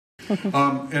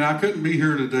And I couldn't be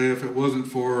here today if it wasn't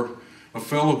for a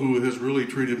fellow who has really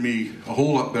treated me a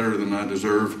whole lot better than I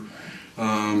deserve.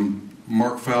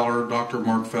 Mark Fowler, Dr.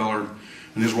 Mark Fowler,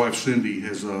 and his wife Cindy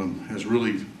has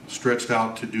really stretched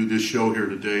out to do this show here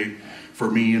today for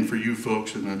me and for you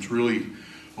folks, and that's really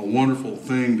a wonderful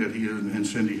thing that he and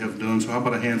Cindy have done. So how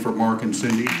about a hand for Mark and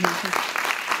Cindy?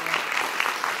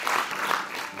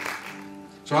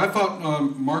 So I thought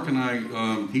Mark and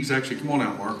I, he's actually, come on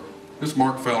out, Mark. This is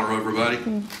Mark Fowler, everybody.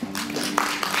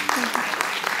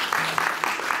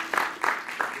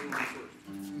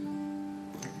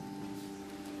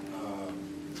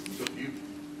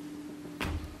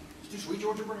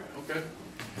 Okay.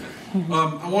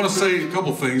 I want to say a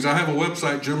couple things. I have a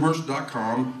website,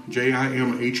 jimhurst.com,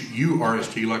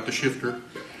 Jimhurst, like the shifter.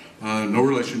 No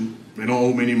relation. They don't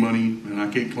owe me any money, and I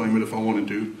can't claim it if I wanted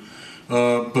to.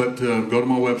 But go to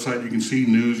my website. You can see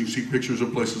news. You can see pictures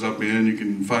of places I've been. You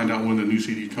can find out when the new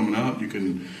CD is coming out. You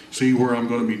can see where I'm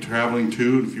going to be traveling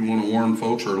to. And if you want to warn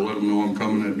folks or let them know I'm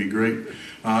coming, that'd be great.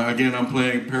 Again, I'm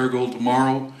playing Paragould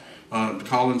tomorrow.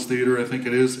 Collins Theatre, I think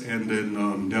it is, and then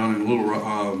down in Little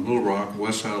Rock,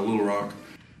 west side of Little Rock.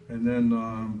 And then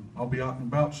I'll be out and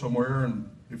about somewhere, and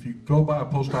if you go by a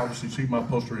post office, you see my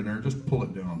poster in there, just pull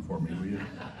it down for me, will you?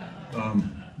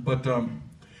 But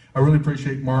I really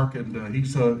appreciate Mark, and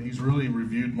he's really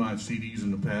reviewed my CDs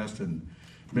in the past and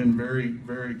been very,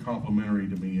 very complimentary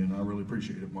to me, and I really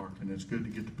appreciate it, Mark, and it's good to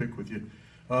get to pick with you.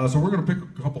 So we're going to pick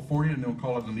a couple for you, and then we'll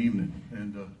call it an evening.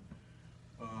 And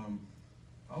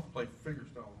I'll play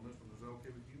fingerstyle on this one. Is that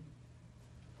okay with you?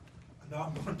 No,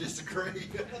 I'm going to disagree.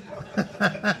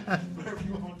 Whatever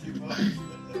you want to,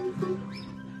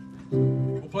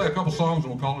 We'll play a couple songs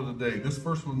and we'll call it a day. This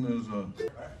first one is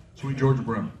Sweet Georgia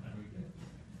Brown.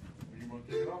 You want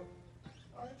to kick it off?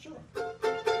 All right, sure.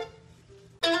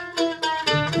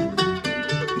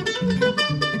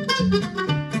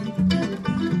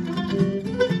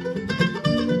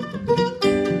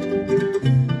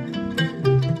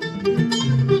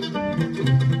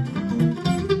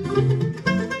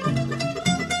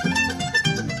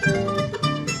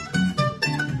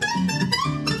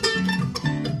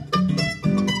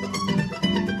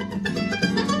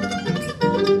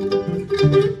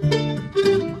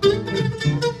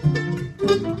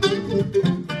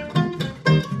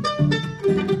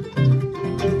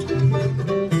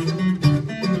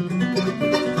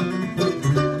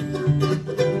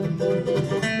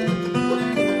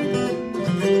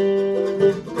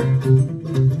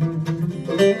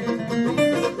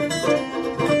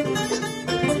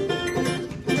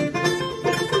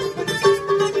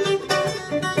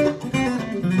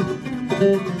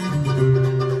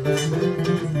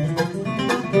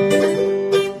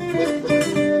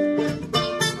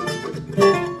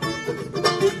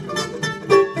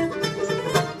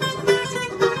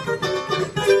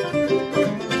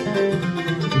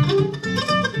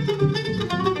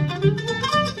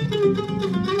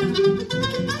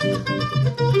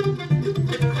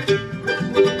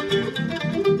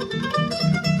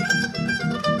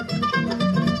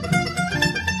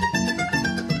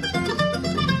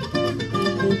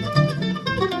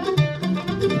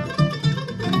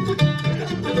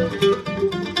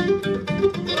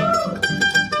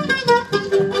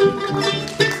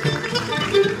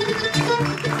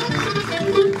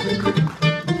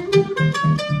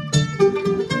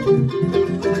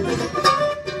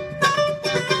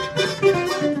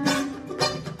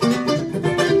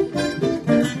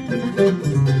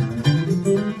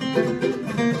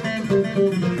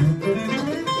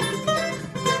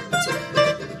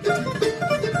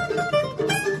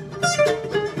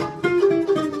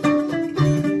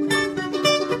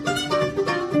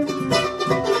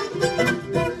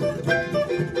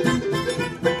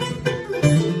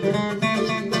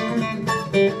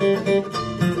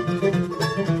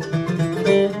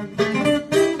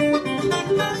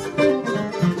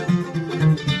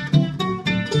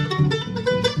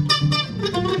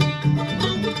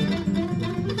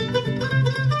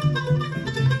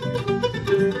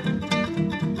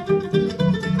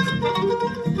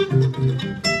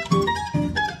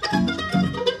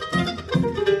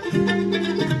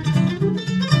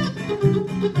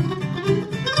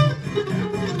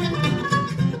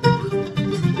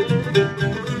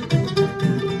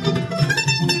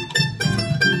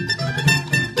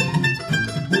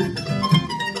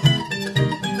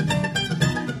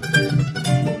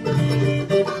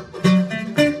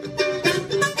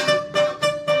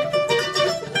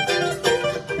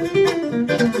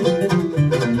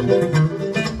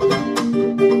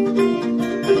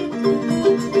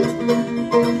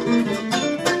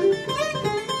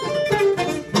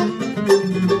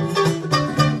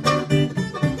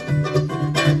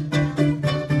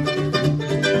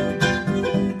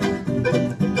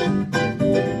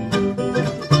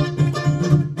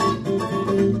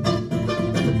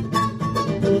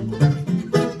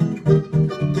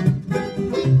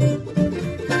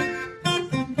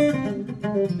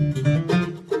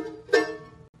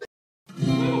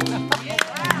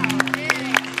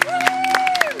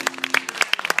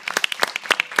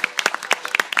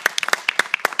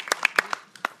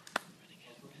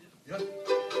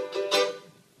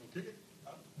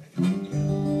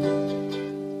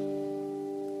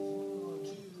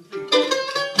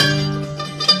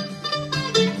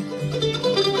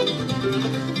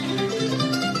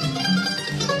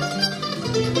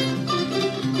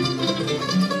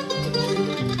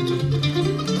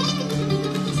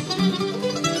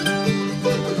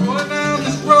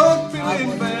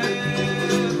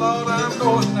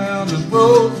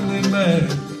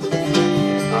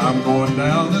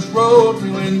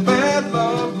 feeling bad,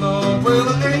 Lord, Lord. Well,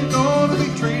 I ain't gonna be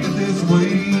treated this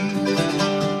way.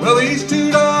 Well, these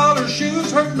 $2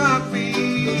 shoes hurt my feet.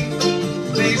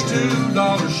 These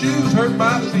 $2 shoes hurt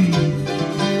my feet.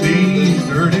 These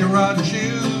dirty, rotten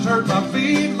shoes hurt my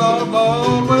feet, Lord,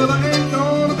 Lord. Well, I ain't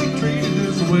gonna be treated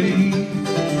this way.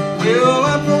 Well,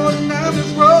 I'm going down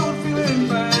this road feeling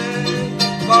bad.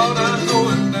 Lord, I'm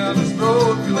going down this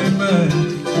road feeling bad.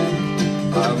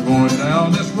 I'm going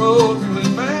down this road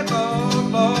feeling bad,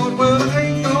 Lord, Lord. Well, I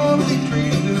ain't gonna be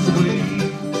treated this way.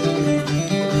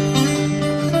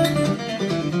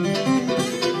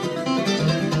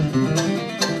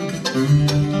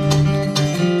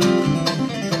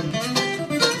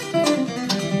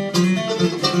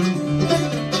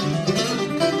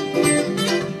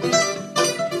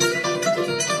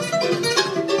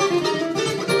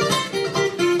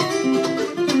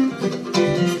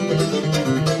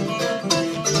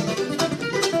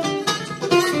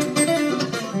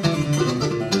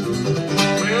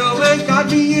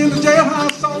 In the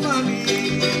jailhouse on my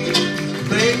knees.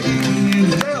 They keep me in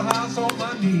the jailhouse on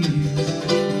my knees.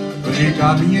 They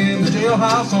got me in the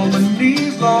jailhouse on my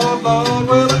knees, Lord, Lord.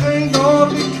 Well, I ain't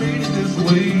gonna be treated this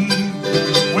way.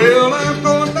 Well, I'm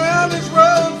going down this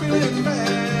road feeling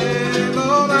bad.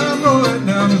 Lord, I'm going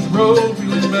down this road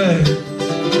feeling bad.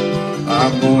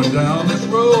 I'm going down this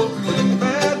road feeling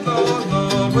bad, Lord,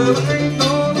 Lord. Well, I ain't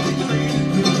gonna be treated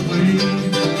this way.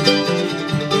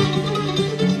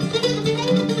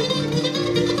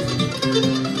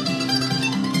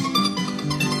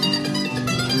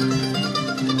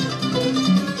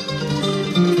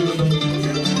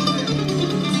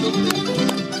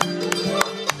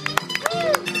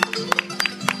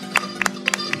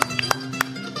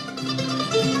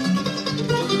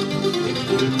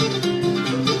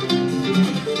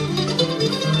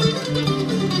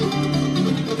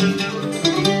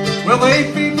 Well,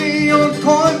 they feed me on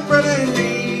cornbread and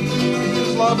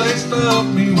beans. Lord, they stuff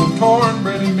me with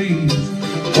cornbread and beans.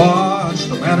 What's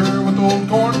the matter with old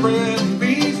cornbread and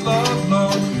beans, Lord,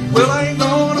 Lord? Well, I ain't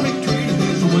gonna be treated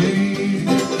this way.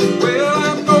 Well,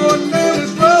 I'm going down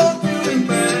this road feeling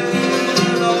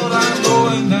bad. Lord, I'm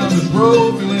going down this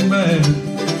road feeling bad.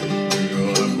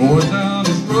 Well, I'm going down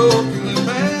this road feeling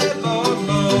bad, Lord,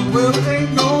 Lord. Well, I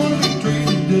ain't gonna be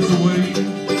treated this way.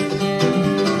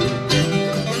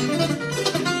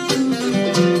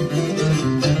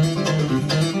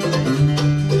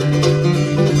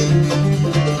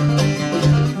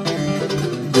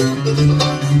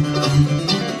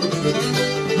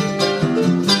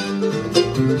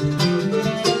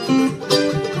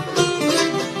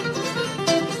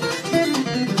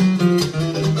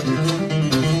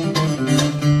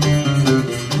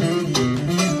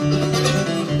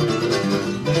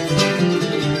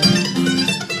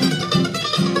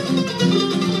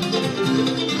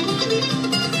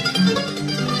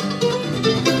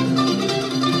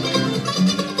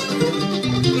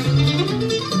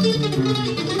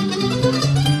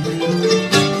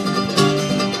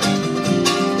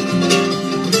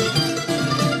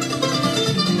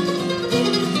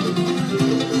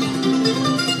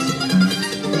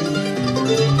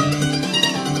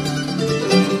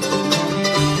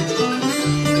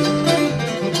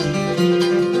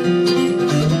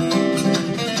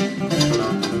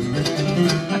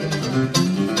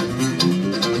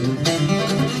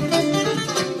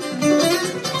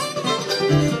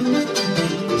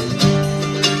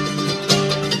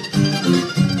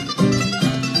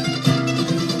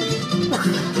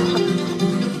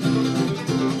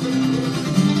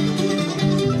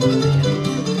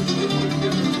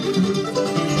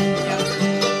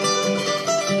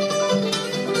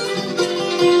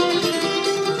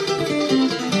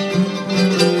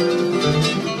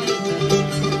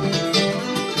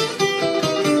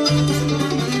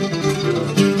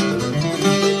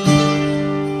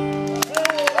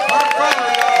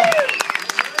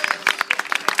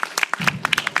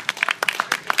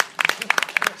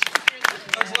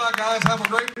 Guys, have a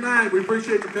great night. We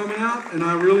appreciate you coming out, and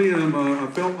I really am. I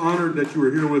felt honored that you were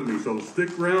here with me. So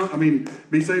stick around. I mean,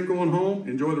 be safe going home.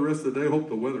 Enjoy the rest of the day. Hope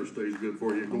the weather stays good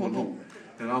for you going home.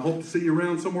 And I hope to see you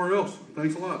around somewhere else.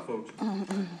 Thanks a lot, folks.